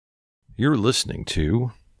You're listening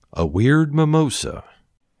to A Weird Mimosa.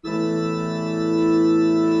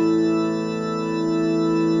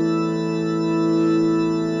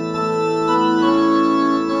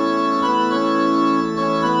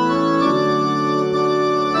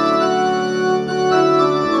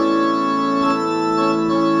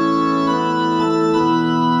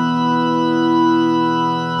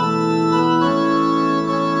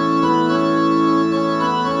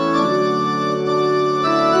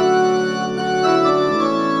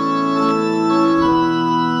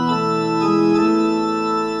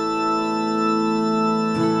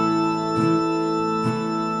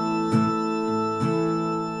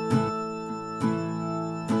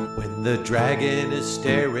 The dragon is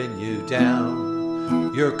staring you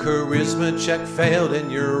down. Your charisma check failed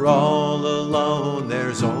and you're all alone.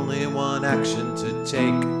 There's only one action to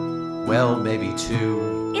take. Well, maybe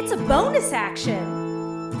two. It's a bonus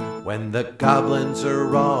action. When the goblins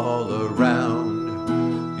are all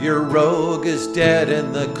around. Your rogue is dead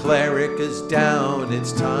and the cleric is down.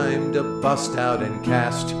 It's time to bust out and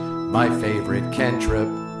cast my favorite cantrip.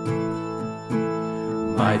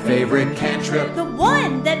 My favorite cantrip. The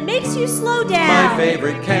one that makes you slow down. My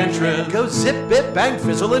favorite cantrip. Go zip, bip, bang,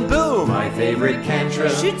 fizzle, and boom. My favorite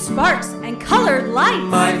cantrip. Shoot sparks and colored lights.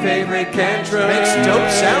 My favorite cantrip. Makes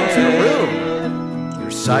dope sounds in a room.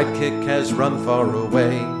 Your sidekick has run far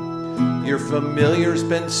away. Your familiar's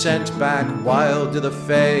been sent back wild to the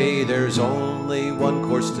fey. There's only one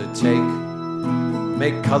course to take.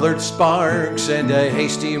 Make colored sparks and a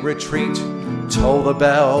hasty retreat. Toll the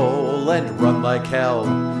bell and run like hell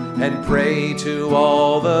and pray to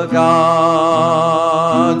all the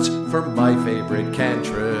gods for my favorite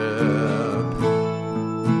cantrip.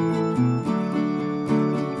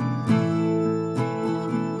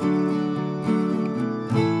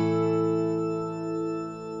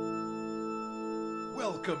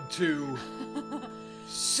 Welcome to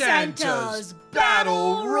Santa's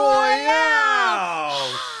Battle Royale!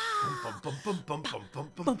 First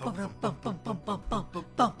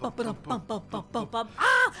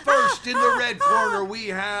in the red corner we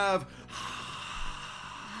have,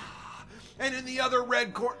 and in the other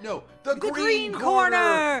red corner, no, the green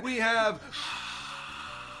corner we have.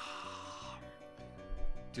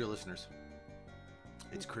 Dear listeners,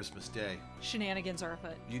 it's Christmas Day. Shenanigans are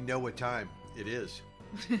afoot. You know what time it is.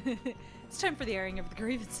 It's time for the airing of the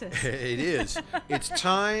grievances. It is. It's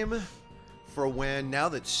time for when, now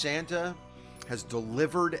that Santa has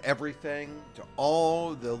delivered everything to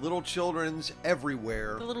all the little children's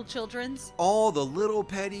everywhere. The little children's? All the little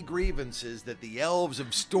petty grievances that the elves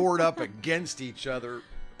have stored up against each other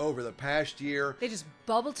over the past year. They just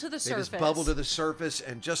bubble to the surface. They just bubble to the surface,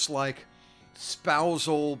 and just like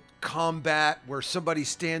spousal combat where somebody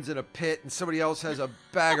stands in a pit and somebody else has a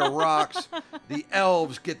bag of rocks, the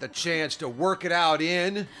elves get the chance to work it out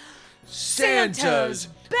in Santa's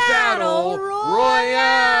Battle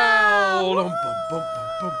Royale!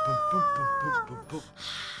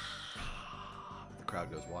 The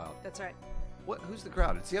crowd goes wild. That's right. What? Who's the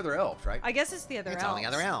crowd? It's the other elves, right? I guess it's the other elves. It's all the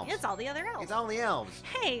other elves. It's all the other elves. It's all the elves.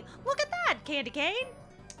 Hey, look at that, Candy Cane.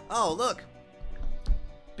 Oh, look.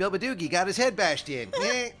 Bilbo Doogie got his head bashed in.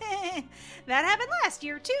 That happened last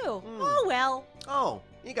year, too. Oh, well. Oh,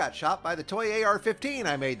 he got shot by the toy AR-15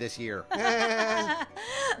 I made this year.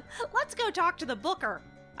 Let's go talk to the booker.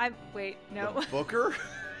 Wait, no. The booker?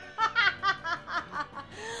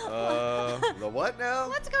 The what now?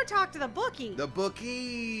 Let's go talk to the bookie. The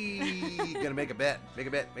bookie. Gonna make a bet. Make a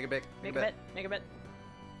bet. Make a bet.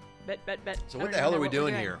 Bet. So what the hell are we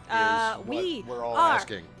doing here? We we're all are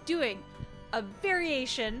asking. doing a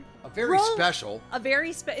variation. A very special.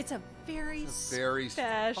 It's a very special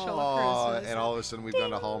Christmas. And all of a sudden we've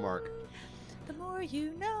done a Hallmark. The more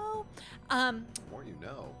you know. The more you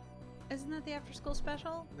know. Isn't that the after school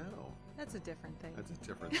special? No. That's a different thing. That's a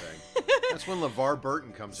different thing. That's when LeVar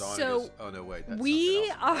Burton comes on. So and goes, oh no, wait. That's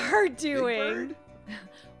we are Big doing. Bird?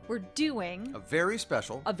 We're doing a very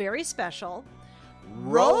special.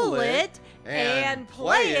 Roll it and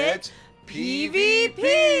play it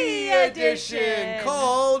PvP edition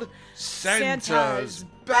called Santa's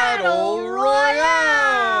Battle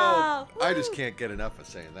Royale. I just can't get enough of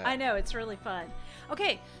saying that. I know, it's really fun.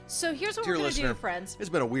 Okay, so here's what Dear we're going to listener, do, friends. It's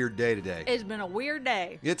been a weird day today. It's been a weird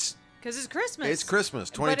day. It's because it's Christmas. It's Christmas,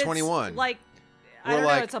 2021. But it's I don't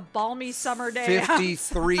know, it's a balmy summer day.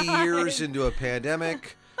 53 years into a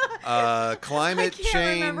pandemic. Climate I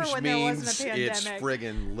can't remember change when there wasn't means a it's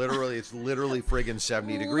pandemic. it's literally friggin'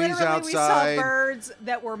 70 degrees Literally, outside. We saw birds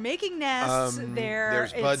that were making nests there.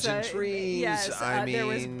 There's buds and trees. Yes, there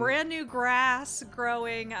was mean, brand new grass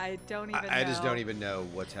growing. I don't even know. I just don't even know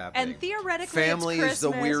what's happening. And theoretically, family it's is the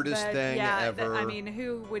Christmas, weirdest but thing yeah, ever. I mean,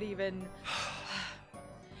 who would even...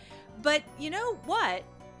 But you know what?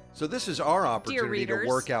 So this is our opportunity to readers.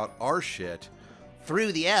 work out our shit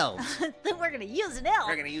through the elves. Then we're going to use an elf.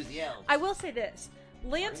 We're gonna use the elves. I will say this.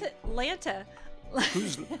 Lanta.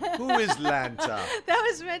 Who is Lanta? That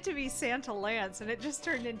was meant to be Santa Lance, and it just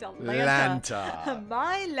turned into Lanta. Lanta.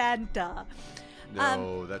 My Lanta.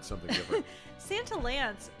 No, that's something different. Santa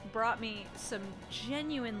Lance brought me some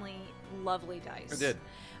genuinely lovely dice. I did.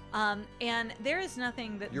 And there is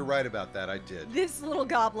nothing that You're right about that. I did. this little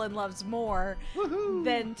goblin loves more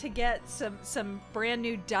than to get some brand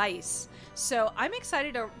new dice. So I'm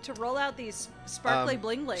excited to roll out these sparkly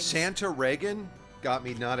bling blings. Santa Reagan got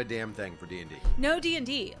me not a damn thing for D&D. No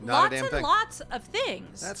D&D. Not a Lots damn and thing. lots of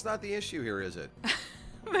things. That's not the issue here, is it?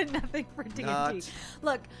 But nothing for D&D. Not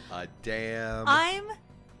Look, a damn I'm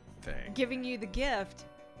thing. giving you the gift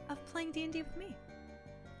of playing D&D with me.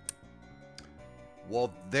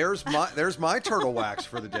 Well, there's my turtle wax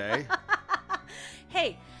for the day.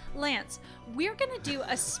 Hey, Lance, we're going to do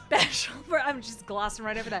a special... I'm just glossing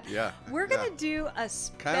right over that. Yeah. We're going to do a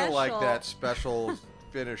special... Kind of like that special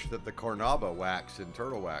finish that the Carnauba wax and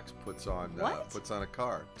turtle wax puts on What? puts on a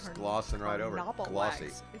car. Just glossing right over it. Carnauba Glossy.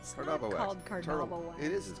 wax. It's Carnauba not wax. called Carnauba Turtle- wax.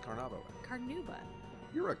 It is. It's Carnauba wax. Carnuba.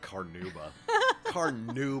 You're a Carnuba.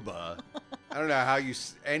 Carnuba. I don't know how you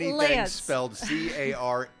anything Lance. spelled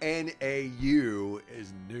Carnau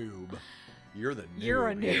is noob. You're the noob. You're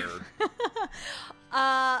a noob. here.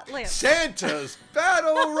 Lance. Santa's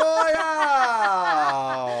Battle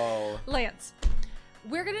Royale. Lance,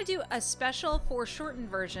 we're going to do a special foreshortened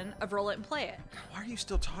version of Roll It and Play It. Why are you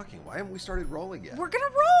still talking? Why haven't we started rolling yet? We're going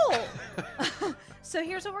to roll. So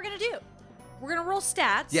here's what we're going to do. We're going to roll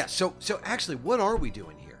stats. Yeah, so actually, what are we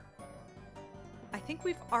doing here? I think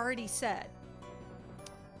we've already said,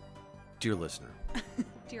 Dear listener,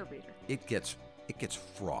 dear reader, it gets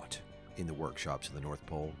fraught in the workshops of the North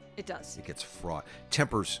Pole. it does. It gets fraught.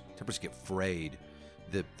 Tempers get frayed.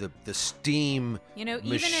 The steam You know,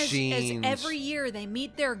 even machines, as every year they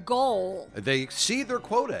meet their goal. they exceed their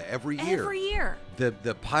quota every year. Every year.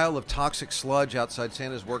 The pile of toxic sludge outside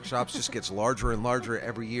Santa's workshops just gets larger and larger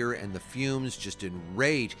every year, and the fumes just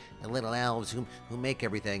enrage the little elves who make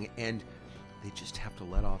everything, and they just have to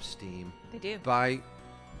let off steam They do. by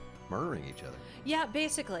murdering each other. Yeah,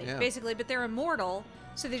 basically. Yeah. Basically, but they're immortal,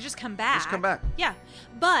 so they just come back. Just come back. Yeah.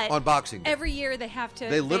 But On Boxing Day. every year they have to...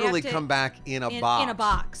 They literally have to- come back in a box. In a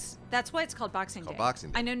box. That's why it's called Boxing called Day.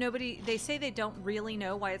 Boxing Day. I know they say they don't really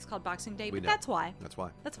know why it's called Boxing Day, We but know. that's why. That's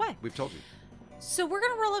why. That's why. We've told you. So we're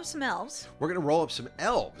going to roll up some elves. We're going to roll up some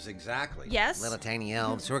elves, exactly. Yes. Little tiny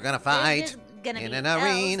elves who are going to They're fight just gonna in be an elves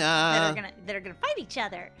arena. that are gonna fight each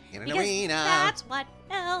other. In an because arena. That's what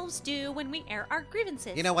elves do when we air our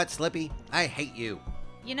grievances. You know what, Slippy? I hate you.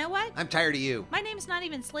 You know what? I'm tired of you. My name's not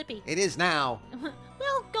even Slippy. It is now.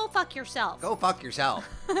 Well, go fuck yourself. Go fuck yourself.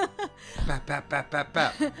 Bap, bap, bap, bap,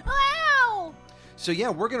 bap. Ow! So yeah,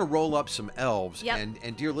 we're going to roll up some elves, Yep.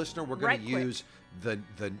 and dear listener, we're going Right to quick. use the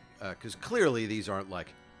because clearly these aren't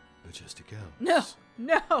like majestic elves.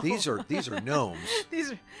 No. These are gnomes.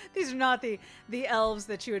 These are not the elves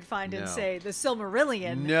that you would find in, No. say, the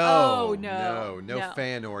Silmarillion. No, Oh, no. no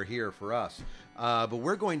Fanor here for us. But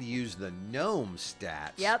we're going to use the gnome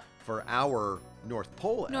stats Yep. for our North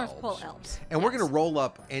Pole elves. North Pole elves. And we're Yes. going to roll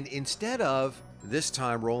up, and instead of this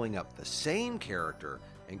time rolling up the same character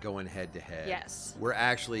and going head to head, Yes. we're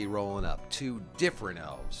actually rolling up two different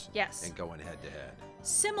elves Yes. and going head to head.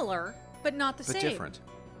 Similar, but not the But same. different.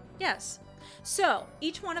 Yes. So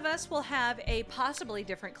each one of us will have a possibly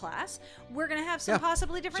different class. We're going to have some Yeah.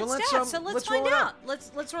 possibly different So let's, stats. So let's roll find it out. up.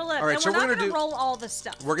 Let's roll it up. All right, and so we're we're not gonna going to do- roll all the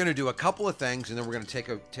stuff. We're going to do a couple of things, and then we're going to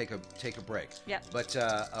take a break. Yep. But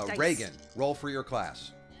Dice. Reagan, roll for your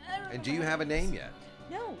class. And do you have a name yet?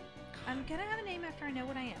 No. I'm going to have a name after I know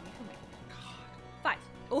what I am. You come here. God. 5.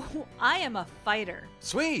 Oh, I am a fighter.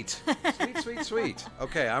 Sweet. Sweet.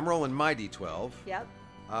 Okay, I'm rolling my d12. Yep.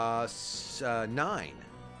 9.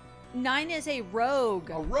 9 is a rogue.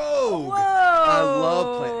 A rogue. Whoa. I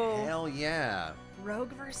love playing. Hell yeah.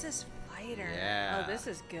 Rogue versus fighter. Yeah. Oh, this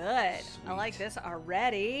is good. I Sweet. like this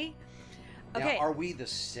already. Okay. Now, are we the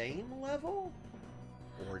same level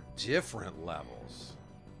or different levels?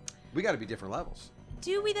 We got to be different levels.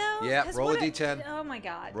 Do we though? Yeah, 'Cause roll a what if- D10. Oh my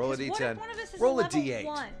god. Roll a 'Cause d10. What if one of us is roll a level d8.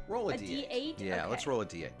 1? Roll a D8? Yeah, Okay. let's roll a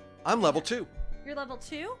d8. I'm level 2. You're level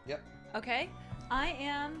 2? Yep. Okay. I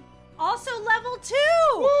am Also level 2.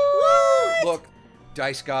 Woo! What? Look,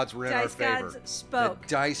 dice gods were in our Dice favor. gods spoke. The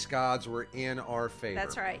dice gods were in our favor.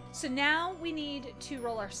 That's right. So now we need to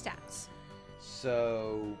roll our stats.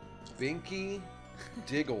 So, Binky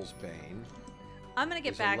Digglesbane. I'm gonna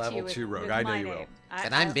get He's a back to level you with, 2 rogue. with I know my you name. will.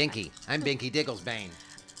 And I'm Binky. I'm Binky Digglesbane.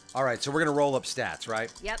 All right, so we're going to roll up stats,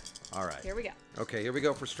 right? Yep. All right. Here we go. Okay, here we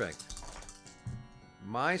go for strength.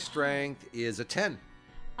 My strength is a 10.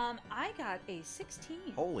 I got a 16.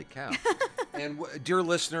 Holy cow! And dear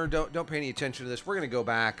listener, don't pay any attention to this. We're going to go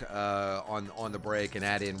back on the break and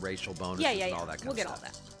add in racial bonuses Yeah. and all that kind We'll of get all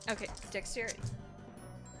stuff. that. Okay, dexterity.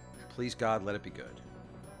 Please God, let it be good.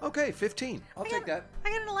 Okay, 15. I'll take that. I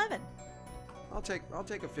got an 11. I'll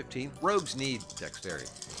take a 15. Rogues need dexterity.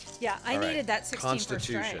 Yeah, I All right. needed that 16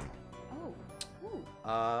 Constitution. for strength.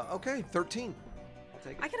 Oh, ooh. Okay, 13. I'll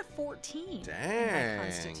take it. I got a 14. in Dang. My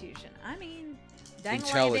constitution. I mean, dang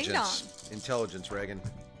ding dong. Intelligence, Reagan.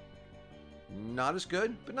 Not as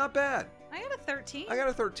good, but not bad. I got a 13. I got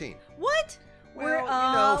a 13. What? Well, We're, you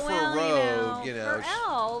know, for a well, rogue, you know, For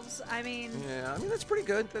elves, I mean, Yeah, I mean that's pretty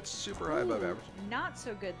good. That's super high above ooh, average. not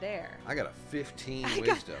so good there. I got a 15 I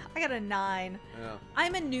wisdom. got a 9. Yeah.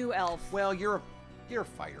 I'm a new elf. Well, you're a fighter. You're a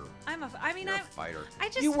fighter. I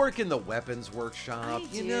just You work in the weapons workshop. I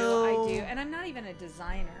you do, know. I do, and I'm not even a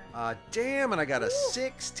designer. Damn, and I got a Ooh.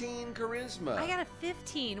 16 charisma. I got a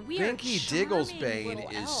 15. We Binky are charming Digglesbane little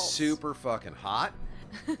is elves. super fucking hot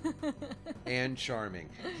and charming.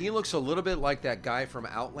 He looks a little bit like that guy from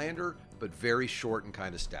Outlander, but very short and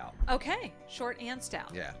kind of stout. Okay, short and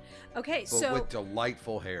stout. Yeah, Okay, but so with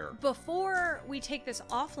delightful hair. before we take this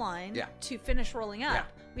offline Yeah. to finish rolling up, Yeah.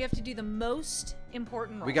 we have to do the most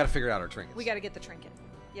important roll. We got to figure out our trinkets. We got to get the trinket.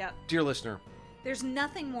 Yeah. Dear listener, There's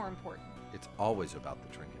nothing more important. it's always about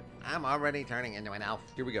the trinket. I'm already turning into an elf.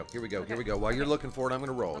 Here we go. Okay. While you're looking for it, I'm going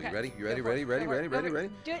to roll. Okay. You ready? You Go ready? for Ready? it. Ready? Go for Ready? it. Ready? Go for Ready?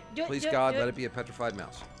 it. Do it, do it, Please do it, God, do let it. it be a petrified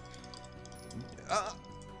mouse.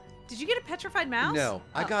 Did you get a petrified mouse? No,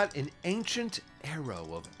 I Oh. got an ancient arrow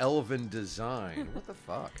of elven design. What the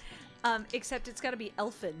fuck? Except it's got to be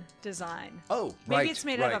elfin design. Oh, Maybe right, it's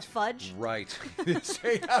made right, out of fudge. Right. It's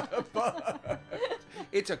made out of fudge.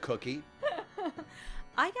 It's a cookie.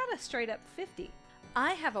 I got a straight up 50.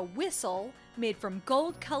 I have a whistle made from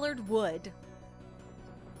gold-colored wood.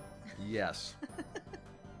 Yes.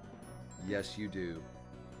 Yes, you do.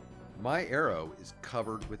 My arrow is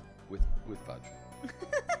covered with fudge.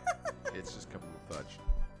 It's just covered with fudge.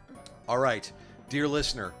 All right, dear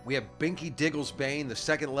listener, we have Binky Digglesbane, the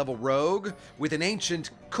second level rogue, with an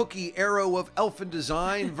ancient cookie arrow of elfin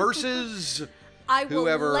design versus I will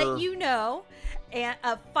whoever. let you know, and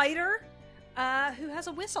a fighter who has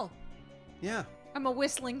a whistle. Yeah. I'm a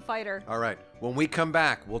whistling fighter. All right. When we come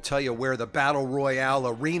back, we'll tell you where the Battle Royale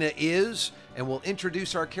arena is, and we'll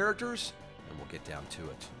introduce our characters, and we'll get down to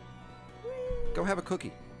it. Go have a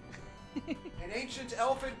cookie. An ancient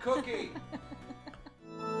elfin cookie.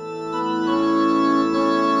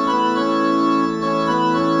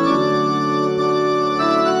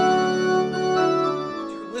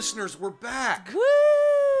 Dear listeners, we're back Woo!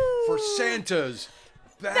 for Santa's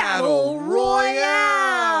Battle Battle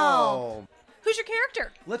Royale. Who's your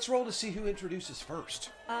character? Let's roll to see who introduces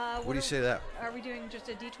first. What do you say to that? Are we doing just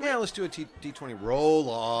a D20? Yeah, let's do a D20 roll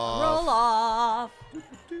off. Roll off.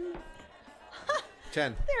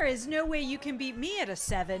 10. There is no way you can beat me at a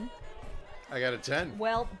 7. I got a 10.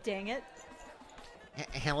 Well, dang it.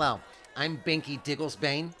 Hello, I'm Binky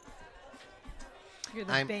Digglesbane. You're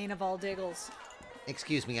the I'm- bane of all diggles.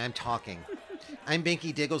 Excuse me, I'm talking. I'm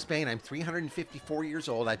Binky Digglesbane. I'm 354 years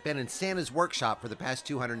old. I've been in Santa's workshop for the past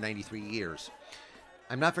 293 years.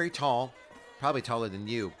 I'm not very tall, probably taller than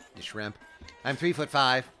you shrimp. I'm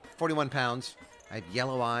 3'5", 41 pounds. I have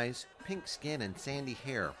yellow eyes, pink skin, and sandy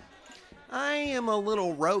hair. I am a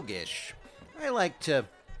little roguish. I like to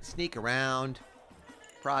sneak around,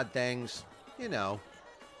 prod things,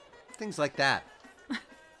 things like that.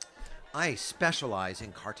 I specialize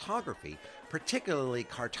in cartography, particularly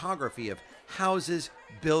cartography of houses,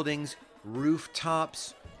 buildings,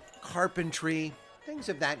 rooftops, carpentry, things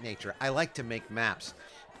of that nature. I like to make maps,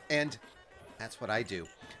 and that's what I do.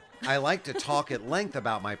 I like to talk at length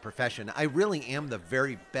about my profession. I really am the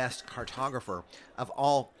very best cartographer of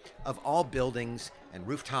all buildings and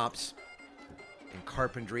rooftops and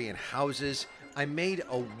carpentry and houses. I made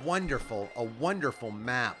a wonderful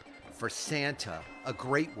map for Santa, a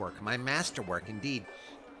great work, my masterwork indeed,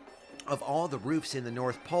 of all the roofs in the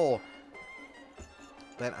North Pole.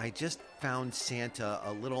 But I just found Santa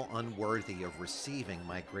a little unworthy of receiving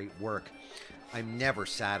my great work. I'm never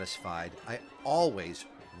satisfied. I always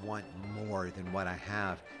want more than what I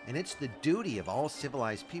have, and it's the duty of all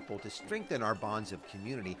civilized people to strengthen our bonds of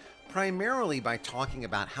community, primarily by talking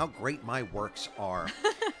about how great my works are.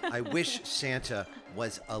 I wish Santa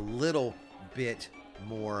was a little bit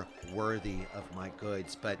more worthy of my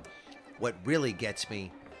goods, but what really gets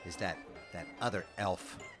me is that other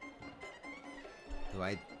elf, who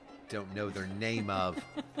I don't know their name of,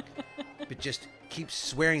 but just keeps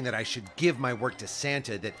swearing that I should give my work to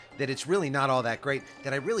Santa, that it's really not all that great,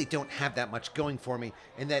 that I really don't have that much going for me,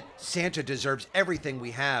 and that Santa deserves everything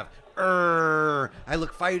we have. I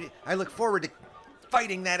look forward to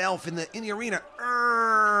fighting that elf in the arena.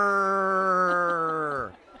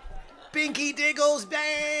 Binky Digglesbane!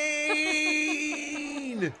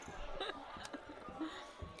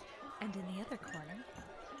 And in the other corner.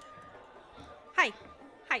 Hi.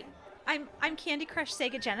 I'm Candy Crush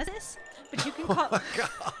Sega Genesis, but you can call. Oh my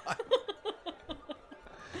God.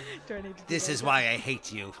 Do I need to do This that? is why I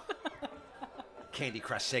hate you, Candy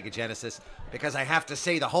Crush Sega Genesis, because I have to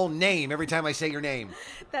say the whole name every time I say your name.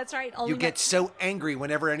 That's right. You get so angry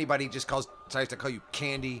whenever anybody just tries to call you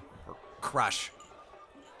Candy or Crush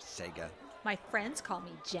Sega. My friends call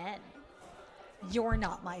me Jen. You're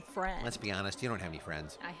not my friend. Let's be honest, you don't have any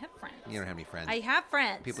friends. I have friends. You don't have any friends. I have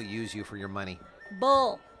friends. People use you for your money.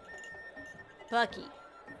 Bull. Pucky.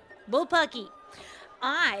 Bull Pucky.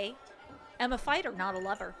 I am a fighter, not a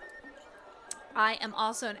lover. I am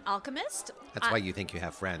also an alchemist. That's why you think you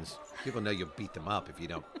have friends. People know you'll beat them up if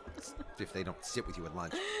they don't sit with you at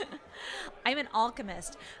lunch. I'm an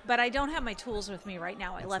alchemist, but I don't have my tools with me right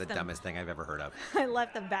now. I That's left the them. dumbest thing I've ever heard of. I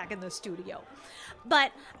left them back in the studio.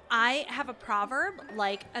 But I have a proverb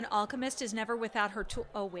like an alchemist is never without her tool.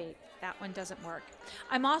 Oh, wait, that one doesn't work.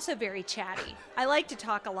 I'm also very chatty. I like to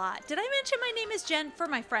talk a lot. Did I mention my name is Jen for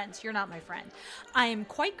my friends? You're not my friend. I am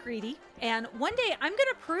quite greedy, and one day I'm going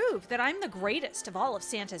to prove that I'm the greatest of all of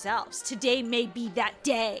Santa's elves. Today may be that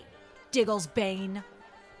day, Digglesbane.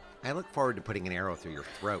 I look forward to putting an arrow through your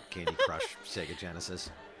throat, Candy Crush Sega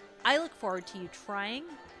Genesis. I look forward to you trying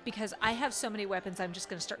because I have so many weapons, I'm just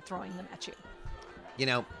going to start throwing them at you. You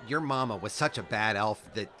know, your mama was such a bad elf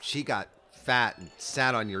that she got fat and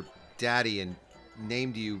sat on your daddy and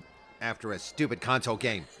named you after a stupid console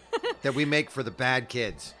game that we make for the bad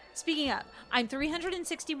kids. Speaking of, I'm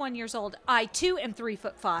 361 years old. I, too, am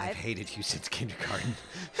 3'5". I've hated you since kindergarten.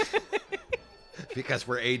 Because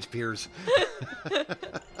we're age peers.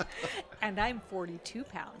 And I'm 42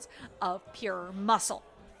 pounds of pure muscle.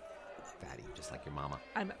 Fatty, just like your mama.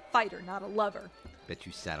 I'm a fighter, not a lover. Bet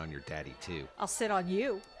you sat on your daddy, too. I'll sit on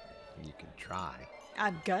you. You can try.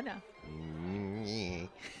 I'm gonna.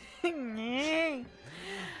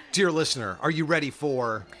 Dear listener, are you ready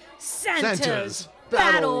for Santa's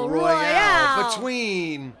Battle Royale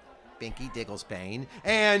between Binky Digglesbane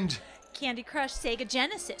and Candy Crush Sega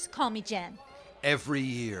Genesis. Call me Jen. Every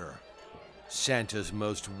year, Santa's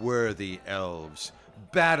most worthy elves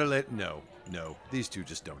battle it. No, these two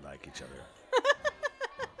just don't like each other.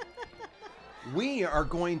 we are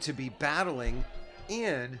going to be battling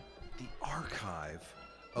In the archive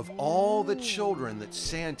of all the children that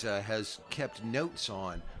Santa has kept notes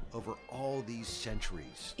on over all these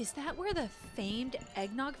centuries. Is that where the famed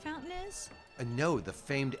eggnog fountain is? No, the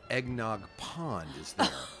famed eggnog pond is there.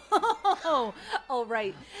 Oh,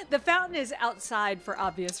 right. The fountain is outside for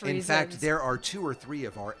obvious reasons. In fact, there are 2 or 3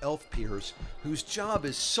 of our elf peers whose job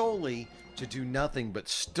is solely to do nothing but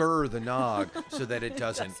stir the nog so that it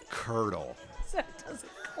doesn't curdle, So it doesn't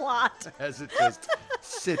clot. as it just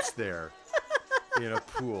sits there in a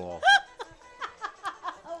pool.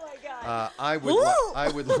 Oh my God. I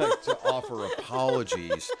would like to offer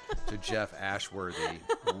apologies to Jeff Ashworthy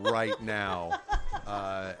right now,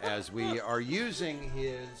 as we are using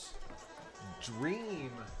his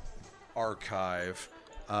dream archive.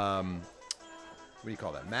 What do you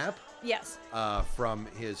call that? Map? Yes. From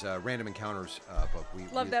his Random Encounters book.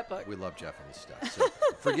 Love that book. We love Jeff and his stuff. So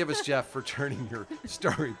forgive us, Jeff, for turning your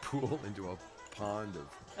starry pool into a pond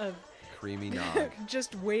of creamy nog.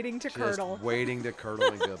 Just waiting to curdle. Just waiting to curdle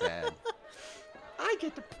and go bad. I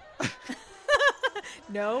get to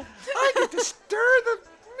No. I get to stir the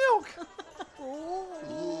milk.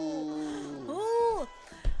 Ooh.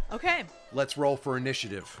 Okay. Let's roll for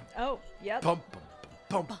initiative. Oh, yep. Bump,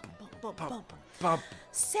 bump, bump, bump, bump, bump.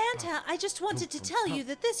 Santa, I just wanted to tell you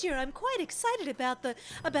that this year I'm quite excited about the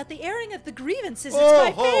airing of the grievances. It's Oh,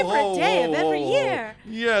 my favorite day of every year.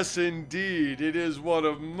 Yes, indeed. It is one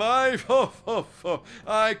of my...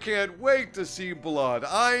 I can't wait to see blood.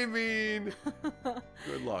 I mean...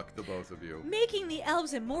 Good luck, the both of you. Making the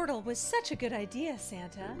elves immortal was such a good idea,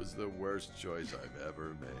 Santa. It was the worst choice I've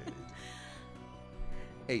ever made.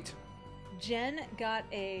 8. Jen got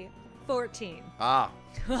a 14. Ah,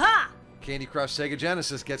 Ha! Candy Crush Sega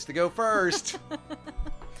Genesis gets to go first.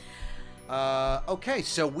 Okay,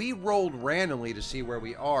 so we rolled randomly to see where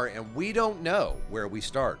we are, and we don't know where we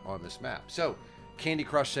start on this map. So, Candy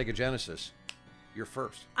Crush Sega Genesis, you're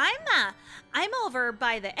first. I'm over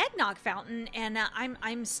by the eggnog fountain, and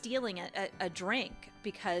I'm stealing a drink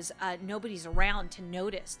because nobody's around to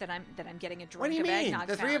notice that I'm getting a drink What do you of mean? eggnog.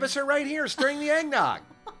 The three of fountain. us are right here stirring the eggnog.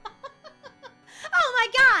 Oh my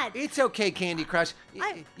God! It's okay, Candy Crush.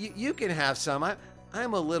 You can have some.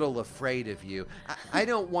 I'm a little afraid of you. I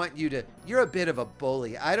don't want you to. You're a bit of a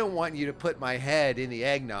bully. I don't want you to put my head in the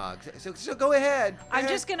eggnog. So go ahead. I'm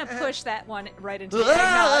just gonna push that one right into the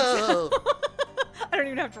eggnog. I don't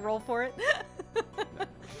even have to roll for it.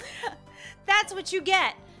 That's what you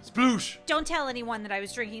get. Sploosh. Don't tell anyone that I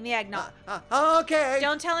was drinking the eggnog. Okay.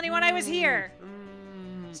 Don't tell anyone I was here.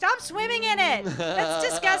 Stop swimming in it. That's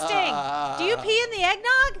disgusting. Do you pee in the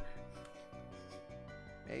eggnog?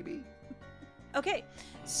 Maybe. Okay,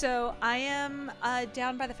 so I am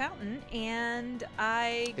down by the fountain, and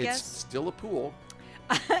I It's guess still a pool.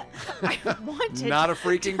 I wanted Not a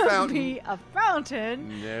freaking to fountain. be a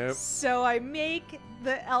fountain. Nope. So I make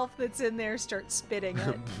the elf that's in there start spitting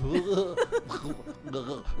it.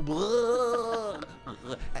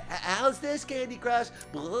 How's this, Candy Crush?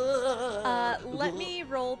 Let me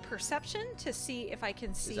roll perception to see if I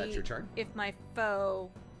can see that your turn? if my foe.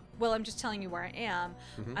 Well, I'm just telling you where I am.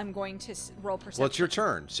 I'm going to roll perception. Well, it's your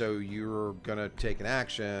turn, so you're gonna take an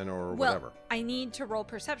action or whatever. I need to roll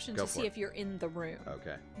perception Go to for see it. if you're in the room.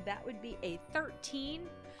 Okay. That would be a 13.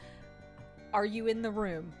 Are you in the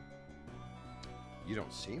room? You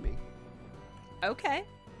don't see me Okay.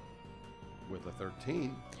 with a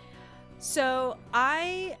 13. So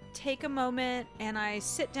I take a moment and I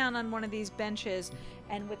sit down on one of these benches,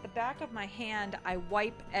 and with the back of my hand, I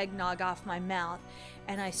wipe eggnog off my mouth,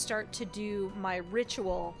 and I start to do my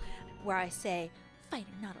ritual where I say, "Fighter,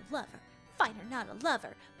 not a lover. Fighter, not a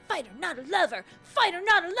lover. Fighter, not a lover. Fighter,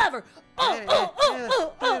 not a lover. Oh, oh, oh,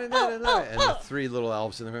 oh, oh, oh, oh, And the oh." three little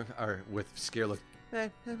elves in the room are with scare look.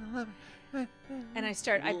 And I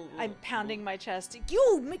start, I'm pounding my chest.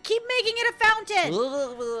 You keep making it a fountain.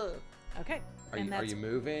 Okay. Are you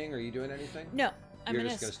moving? Are you doing anything? No, I'm You're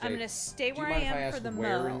gonna just gonna I'm stay- gonna stay Do you where mind I if I am ask for the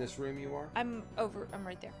where mo. in this room you are? I'm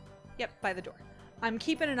right there. Yep, by the door. I'm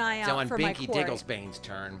keeping an eye So out on for my Binky quarry. Digglesbane's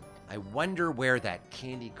turn, I wonder where that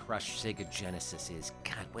Candy Crush Sega Genesis is.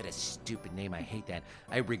 God, what a stupid name. I hate that.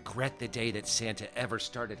 I regret the day that Santa ever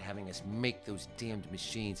started having us make those damned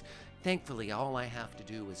machines. Thankfully, all I have to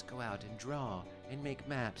do is go out and draw and make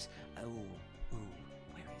maps. Oh, ooh,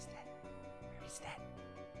 where is that? Where is that?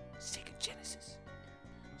 Sega Genesis.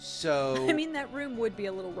 So I mean, that room would be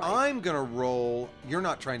a little right. I'm gonna roll. You're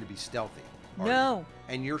not trying to be stealthy. are you? No.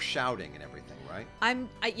 And you're shouting and everything, right?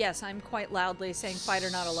 Yes, I'm quite loudly saying "Fighter,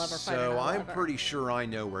 not a lover." Fighter, So not a I'm lover. pretty sure I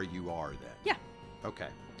know where you are then. Yeah. Okay.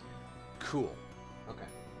 Cool. Okay.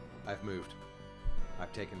 I've moved.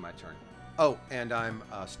 I've taken my turn. Oh, and I'm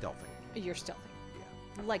stealthing. You're stealthy. Yeah.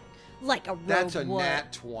 Like a rogue That's a would.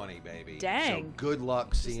 nat 20, baby. Dang. So good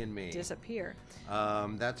luck seeing me. Disappear.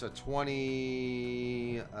 That's a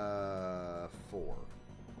 24.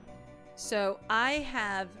 So I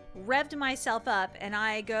have revved myself up, and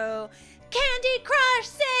I go, "Candy Crush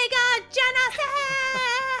Sega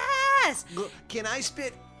Genesis!" Can I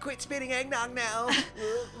quit spitting eggnog now?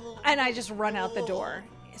 And I just run out the door.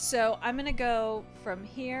 So I'm gonna go from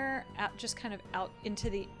here out, just kind of out into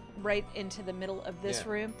the middle of this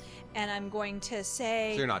Yeah. room, and I'm going to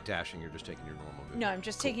say, So you're not dashing, you're just taking your normal movement. no, I'm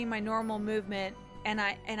just taking my normal movement, and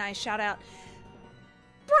I shout out,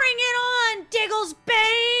 "Bring it on,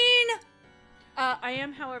 Digglesbane!" I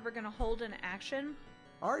am, however, going to hold an action.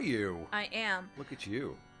 Are you? I am. Look at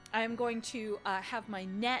you. I am going to have my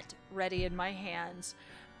net ready in my hands,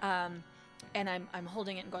 and I'm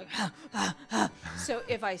holding it and going, "Ha, ha, ha." So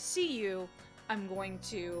if I see you, I'm going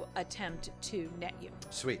to attempt to net you.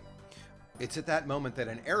 Sweet. It's at that moment that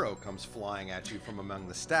an arrow comes flying at you from among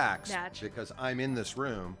the stacks. Natch. Because I'm in this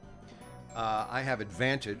room. I have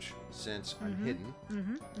advantage since I'm hidden.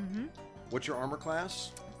 What's your armor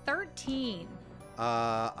class? 13.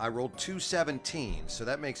 I rolled 217, so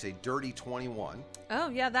that makes a dirty 21. Oh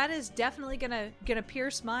yeah, that is definitely gonna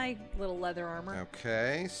pierce my little leather armor.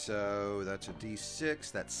 Okay, so that's a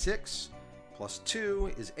d6. That's 6 plus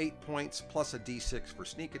 2 is 8 points plus a d6 for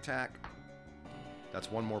sneak attack. That's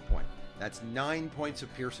 1 more point. That's 9 points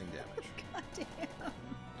of piercing damage. God damn.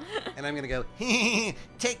 And I'm going to go,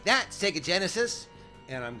 take that, Sega Genesis.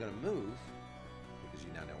 And I'm going to move, because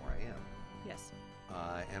you now know where I am. Yes.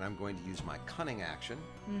 And I'm going to use my cunning action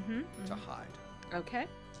to hide. Okay.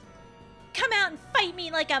 come out and fight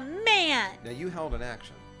me like a man. Now you held an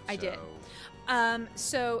action. I did.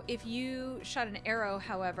 So if you shot an arrow,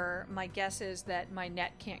 however, my guess is that my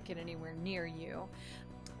net can't get anywhere near you.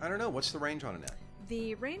 I don't know. What's the range on a net?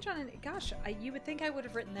 The range on it, gosh, you would think I would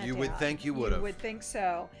have written that You down. would think you would have. You would think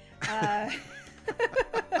so.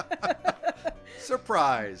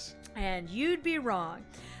 Surprise. And you'd be wrong.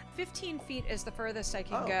 15 feet is the furthest I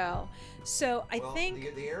can Oh. go. So I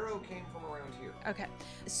think... the arrow came from around here. Okay.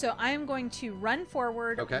 So I am going to run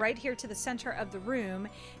forward Okay. right here to the center of the room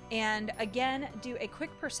and again do a quick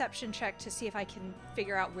perception check to see if I can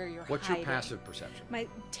figure out where you're What's hiding. your passive perception? My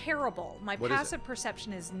terrible. My What is it? passive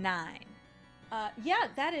perception is 9. Yeah,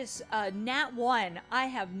 that is nat 1. I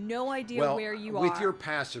have no idea Well, where you are. with your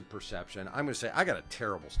passive perception, I'm going to say I got a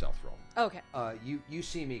terrible stealth roll. Okay. You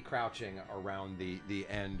see me crouching around the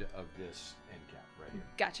end of this end cap right here.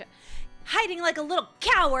 Gotcha. Hiding like a little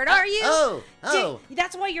coward, are you?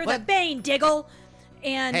 That's why you're the What? Bane, Diggle.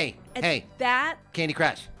 And Hey, at hey. that, Candy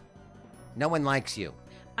Crush. No one likes you.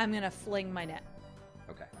 I'm gonna fling my net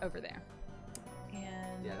Okay. over there.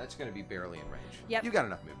 And Yeah, that's going to be barely in range. Yep. You got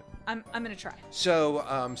enough movement. I'm gonna try. So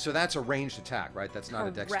that's a ranged attack, right? That's not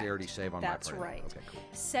a Correct. dexterity save on That's my part. right. Okay, cool.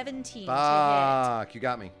 17 to Fuck, you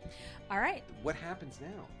got me. hit. All right. What happens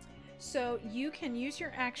now? So you can use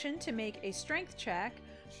your action to make a strength check.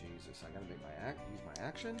 Jesus, I got to use my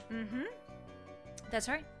action. Mm-hmm. That's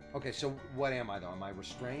right. Okay, so what am I though? Am I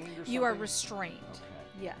restrained or something? You are restrained.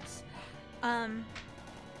 Okay. Yes.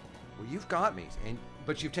 Well, you've got me,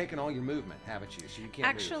 but you've taken all your movement, haven't you? So you can't move.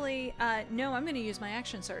 Actually, no, I'm going to use my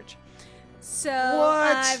action surge. So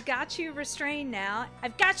What? I've got you restrained now.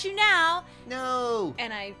 I've got you now. No.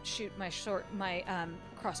 And I shoot my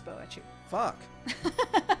crossbow at you. Fuck.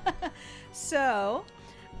 So,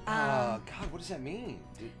 God, what does that mean?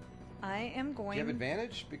 Do I am going. you have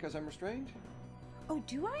advantage because I'm restrained? Oh,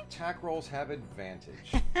 do I? Attack rolls have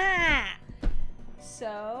advantage.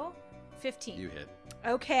 So, 15. You hit.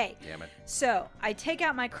 Okay. Damn it. So I take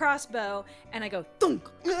out my crossbow and I go thunk,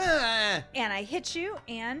 Ah, and I hit you.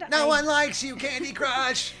 And no one likes you, Candy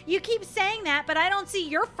Crush. You keep saying that, but I don't see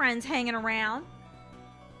your friends hanging around.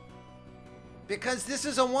 Because this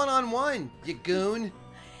is a one-on-one, you goon.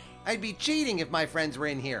 I'd be cheating if my friends were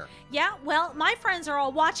in here. Yeah, well, my friends are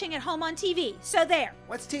all watching at home on TV, so there.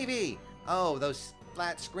 What's TV? Oh, those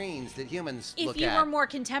flat screens that humans If look you at. were more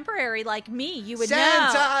contemporary like me, you would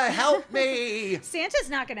Santa, know. help me! Santa's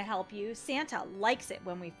not going to help you. Santa likes it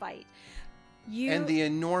when we fight. You And the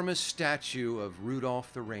enormous statue of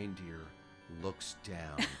Rudolph the reindeer looks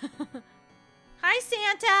down. Hi,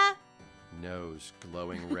 Santa. Nose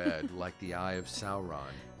glowing red like the eye of Sauron.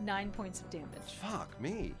 9 points of damage. Fuck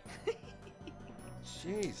me.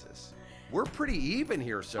 Jesus. We're pretty even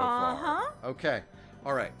here so Uh-huh. far. Okay.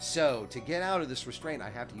 All right. So to get out of this restraint, I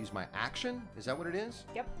have to use my action? Is that what it is?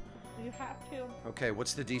 Yep, you have to. Okay.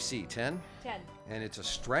 What's the DC? 10? 10. And it's a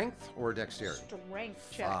strength or a dexterity? Strength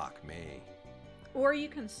check. Fuck me. Or you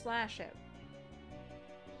can slash it.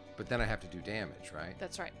 But then I have to do damage, right?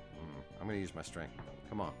 That's right. I'm going to use my strength.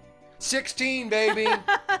 Come on. 16, baby!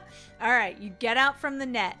 All right, you get out from the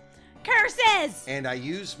net. Curses! And I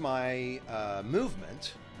use my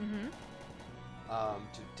movement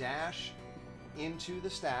to dash into the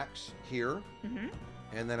stacks here.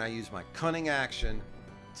 And then I use my cunning action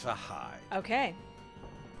to hide. Okay.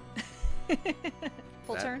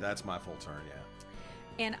 Full turn? That's my full turn,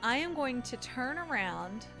 yeah. And I am going to turn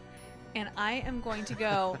around and I am going to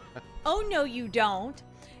go, oh, no, you don't.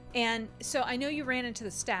 And so I know you ran into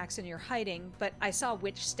the stacks and you're hiding, but I saw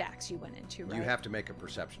which stacks you went into, right? You have to make a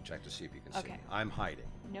perception check to see if you can see Okay. me. I'm hiding.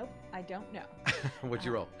 Nope, I don't know. What'd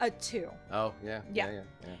you roll? A 2. Oh, yeah. Yeah.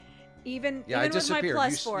 Yeah. Even I with my disappeared.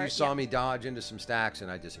 plus You 4. saw yeah. me dodge into some stacks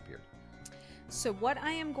and I disappeared. So what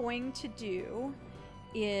I am going to do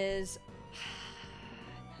is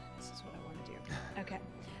this is what I want to do. Okay.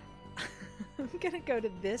 I'm going to go to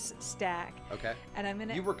this stack Okay. and I'm going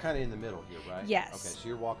to You were kind of in the middle here, right? Yes. Okay, so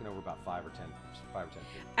you're walking over about 5 or 10 feet.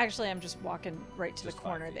 Actually, I'm just walking right to Just the 5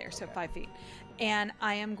 corner feet, there, so okay. 5 feet. And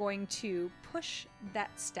I am going to push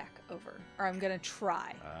that stack over, or I'm going to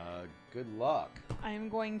try. Good luck. I am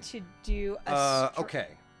going to do a Okay.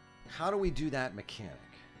 How do we do that mechanic?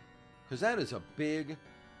 Because that is a big,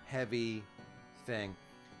 heavy thing.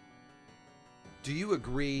 Do you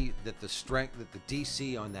agree that the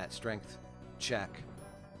DC on that strength check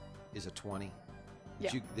is a 20?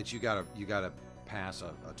 Yeah. That you gotta pass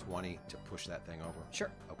a 20 to push that thing over?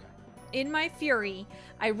 Sure. Okay. in my fury,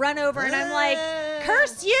 I run over and I'm like,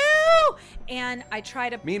 curse you! And I try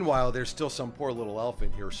to. Meanwhile, there's still some poor little elf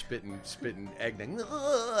in here spitting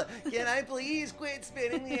eggnog. Can I please quit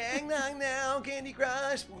spitting the eggnog now, Candy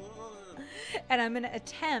Crush? And I'm going to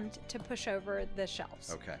attempt to push over the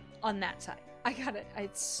shelves. Okay. On that side. I got it.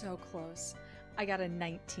 It's so close. I got a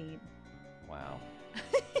 19. Wow.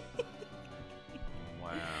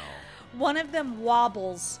 Wow. One of them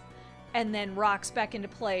wobbles and then rocks back into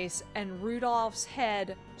place, and Rudolph's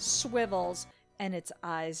head swivels and its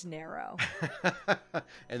eyes narrow.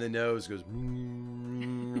 And the nose goes.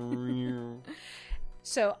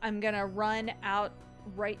 So I'm going to run out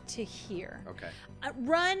right to here. Okay.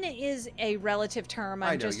 Run is a relative term. I'm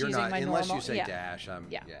I know just you're using not my unless normal. you say yeah. dash.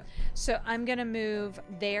 Yeah. So I'm going to move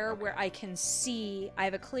there where I can see. I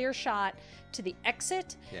have a clear shot to the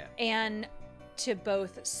exit and to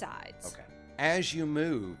both sides. Okay. As you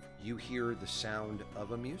move, you hear the sound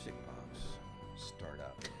of a music box start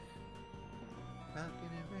up.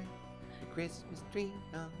 Christmas tree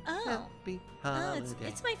on happy holiday.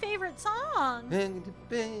 It's my favorite song. And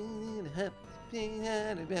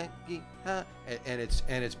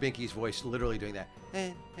it's Binky's voice literally doing that.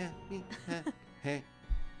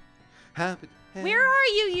 Where are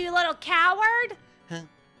you, you little coward?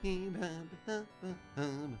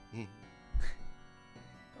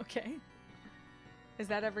 Okay. Is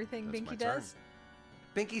that everything That's my Binky turn. does?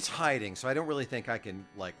 Binky's hiding, so I don't really think I can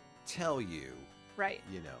tell you. Right.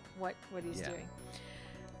 You know. What he's doing.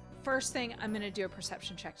 First thing, I'm going to do a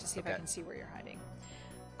perception check to see if I can see where you're hiding.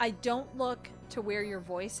 I don't look to where your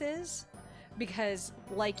voice is because,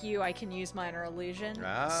 like you, I can use minor illusion.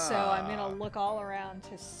 So I'm going to look all around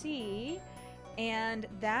to see. And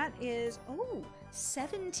that is,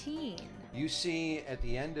 17. You see at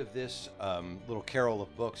the end of this little carrel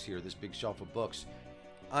of books here, this big shelf of books,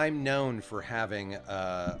 I'm known for having,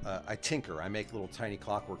 I tinker. I make little tiny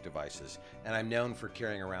clockwork devices. And I'm known for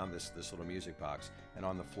carrying around this little music box. And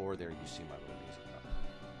on the floor there, you see my little music box.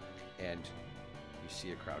 And you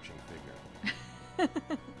see a crouching figure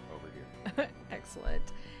over here.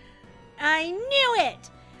 Excellent. I knew it!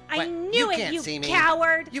 I knew it, you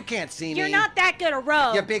coward! You can't see me. You're not that good a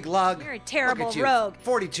rogue. You big lug. You're a terrible Look at you. rogue.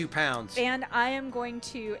 42 pounds. And I am going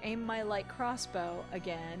to aim my light crossbow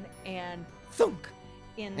again and thunk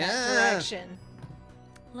in that direction.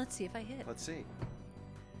 Let's see if I hit. Let's see.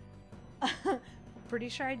 Pretty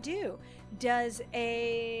sure I do. Does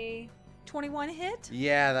a 21 hit?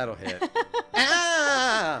 Yeah, that'll hit.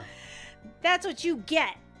 That's what you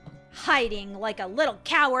get. Hiding like a little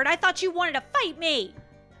coward. I thought you wanted to fight me.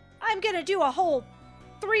 I'm going to do a whole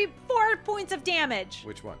 4 points of damage.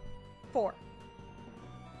 Which one? 4.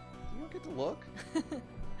 You don't get to look.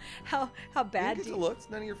 How bad you don't get to look. It's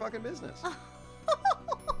none of your fucking business.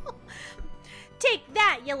 Take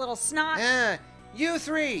that, you little snot. You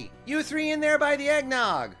three in there by the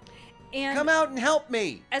eggnog. And come out and help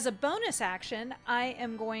me. As a bonus action, I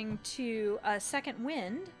am going to second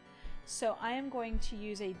wind. So I am going to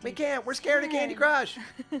use a D10. We can't. We're scared of Candy Crush.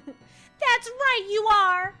 That's right, you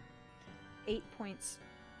are. 8 points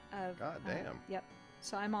of... God damn. Yep.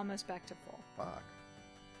 So I'm almost back to full. Fuck.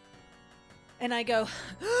 And I go...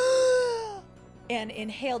 and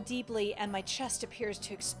inhale deeply, and my chest appears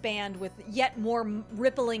to expand with yet more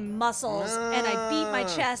rippling muscles. And I beat my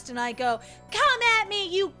chest, and I go, come at me,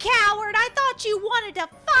 you coward! I thought you wanted to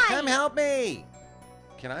fight! Come help me!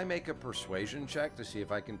 Can I make a persuasion check to see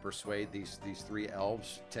if I can persuade these 3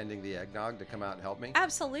 elves tending the eggnog to come out and help me?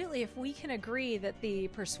 Absolutely, if we can agree that the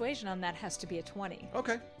persuasion on that has to be a 20.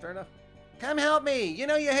 Okay, fair enough. Come help me! You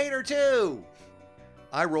know you hate her too!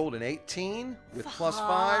 I rolled an 18 with plus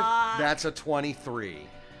 5. That's a 23.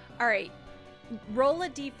 All right. Roll a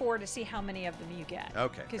d4 to see how many of them you get.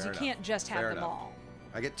 Okay, because you can't just have them all.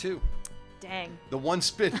 I get 2. Dang. The one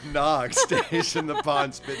spit nog stays in the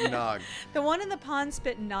pond spitting nog. The one in the pond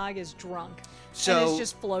spitting nog is drunk. So and it's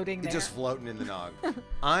just floating there. Just floating in the nog.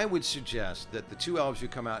 I would suggest that the 2 elves who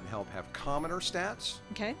come out and help have commoner stats.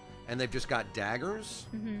 Okay. And they've just got daggers.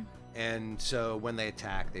 Mm-hmm. And so when they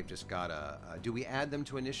attack, they've just got a... do we add them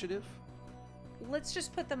to initiative? Let's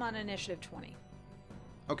just put them on initiative 20.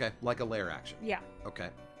 Okay, like a lair action. Yeah. Okay.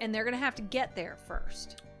 And they're going to have to get there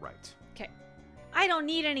first. Right. Okay. I don't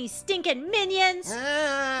need any stinking minions.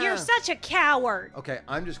 You're such a coward. Okay,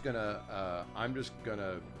 I'm just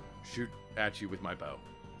gonna shoot at you with my bow.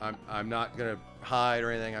 I'm not gonna hide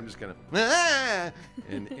or anything. I'm just gonna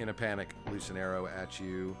in a panic loose an arrow at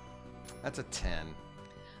you. That's a 10.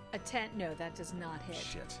 A 10? No, that does not hit.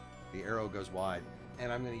 Shit. The arrow goes wide,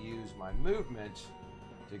 and I'm gonna use my movement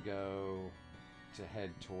to go to head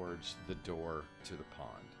towards the door to the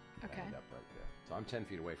pond. Okay. End up right there. So I'm 10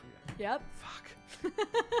 feet away from you. Yep. Fuck.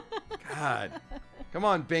 God. Come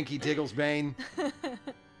on, Binky Digglesbane.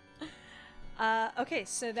 Okay,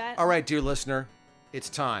 so that. All right, dear listener, it's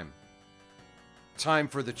time. Time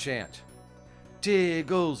for the chant.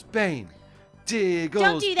 Digglesbane. Digglesbane.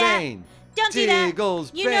 Don't do that. Don't do that.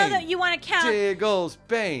 Digglesbane. You know that you want to count.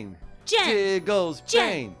 Digglesbane. Jen.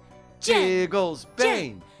 Digglesbane. Jen.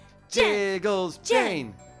 Digglesbane.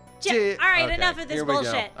 Digglesbane. All right, Okay, enough of this here we go.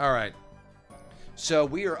 bullshit. All right. So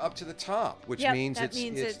we are up to the top, which Yep, means, that it's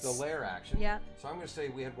means the it's- lair action. Yep. So I'm going to say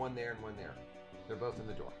we had one there and one there. They're both in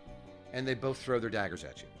the door. And they both throw their daggers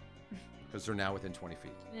at you because they're now within 20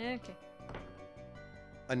 feet. Okay.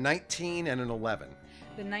 A 19 and an 11.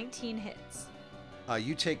 The 19 hits.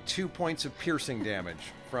 You take 2 points of piercing damage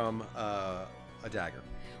from a dagger.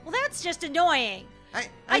 Well, that's just annoying. I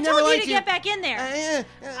I never told you liked to get back in there.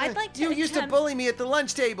 I'd like to You used to attempt- bully me at the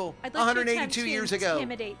lunch table I'd like to 182 attempt to years ago.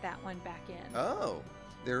 intimidate that one back in. Oh,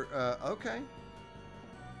 they're okay.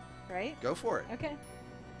 Right? Go for it. Okay.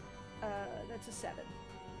 That's a 7.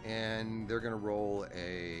 And they're gonna roll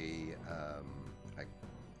a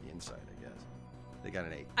insight, I guess. They got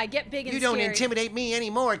an 8. I get big and You don't scary. intimidate me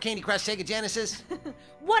anymore, Candy Crush Sega Genesis.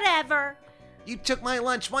 Whatever. You took my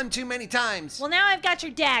lunch one too many times. Well, now I've got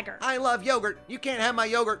your dagger. I love yogurt. You can't have my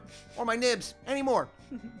yogurt or my nibs anymore.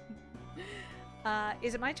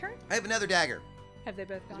 Is it my turn? I have another dagger. Have they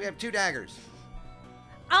both gone? We have 2 daggers.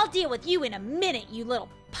 I'll deal with you in a minute, you little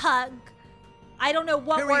pug. I don't know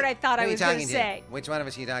what Who are word you- I thought who I are you was going talking to to? say. Which one of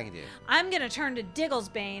us are you talking to? I'm going to turn to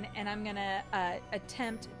Digglesbane, and I'm going to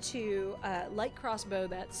attempt to light crossbow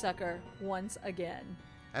that sucker once again.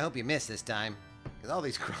 I hope you miss this time, because all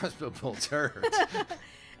these crossbow bolts hurt.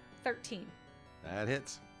 13. That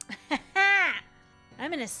hits. I'm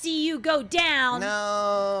going to see you go down.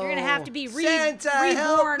 No. You're going to have to be Santa,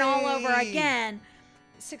 help reborn all over me. again.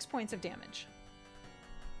 6 points of damage.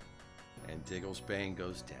 And Digglesbane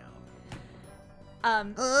goes down.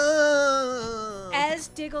 As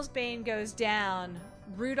Digglesbane goes down,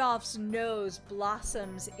 Rudolph's nose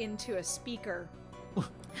blossoms into a speaker.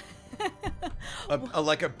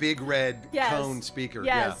 Like a big red Yes. cone speaker.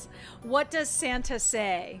 Yes. What does Santa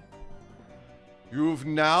say? Yeah. You've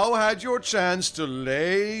now had your chance to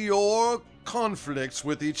lay your conflicts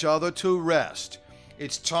with each other to rest.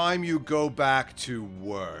 It's time you go back to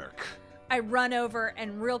work. I run over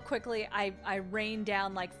and real quickly I rain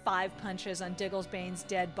down like 5 punches on Digglesbane's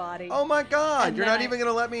dead body. Oh my God! And You're then not even going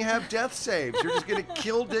to let me have death saves. You're just going to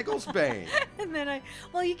kill Digglesbane. And then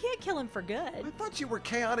well, you can't kill him for I good. thought you were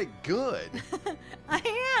chaotic good. I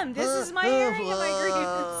am. This is my airing of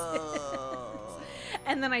my grievances.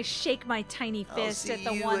 And then I shake my tiny fist at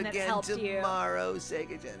the one that helped you. tomorrow,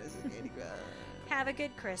 Sega Genesis Candy Crush. Have a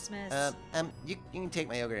good Christmas. You can take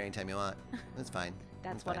my yogurt anytime you want. That's fine.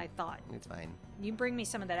 That's It's what fine. I thought. It's fine. You bring me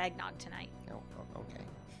some of that eggnog tonight. Oh, okay.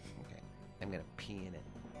 Okay. I'm gonna pee in it.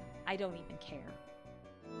 I don't even care.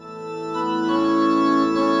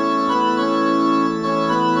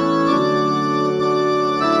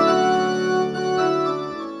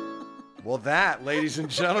 Well, that, ladies and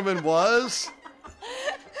gentlemen, was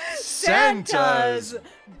Santa's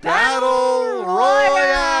Battle Royale!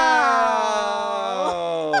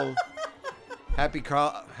 Royale. Happy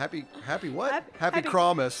what? Happy- Happy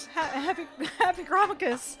Krampus. Happy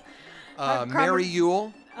Chromicus. Merry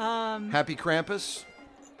Yule. Um, Happy Krampus.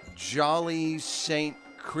 Jolly Saint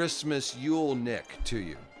Christmas Yule Nick to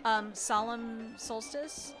you. solemn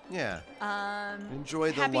solstice. Yeah. Enjoy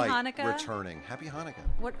the Happy light Hanukkah. returning. Happy Hanukkah.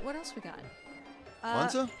 What else we got?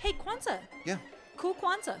 Kwanzaa? Hey, Kwanzaa. Yeah. Cool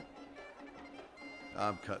Kwanzaa.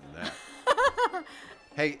 I'm cutting that.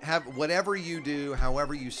 Hey, have whatever you do,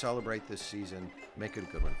 however you celebrate this season, make it a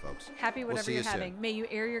good one, folks. Happy We'll whatever see you're you soon. having. May you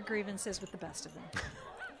air your grievances with the best of them.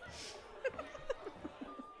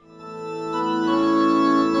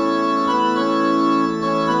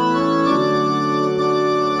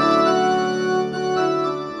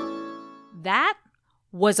 That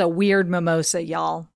was a weird mimosa, y'all.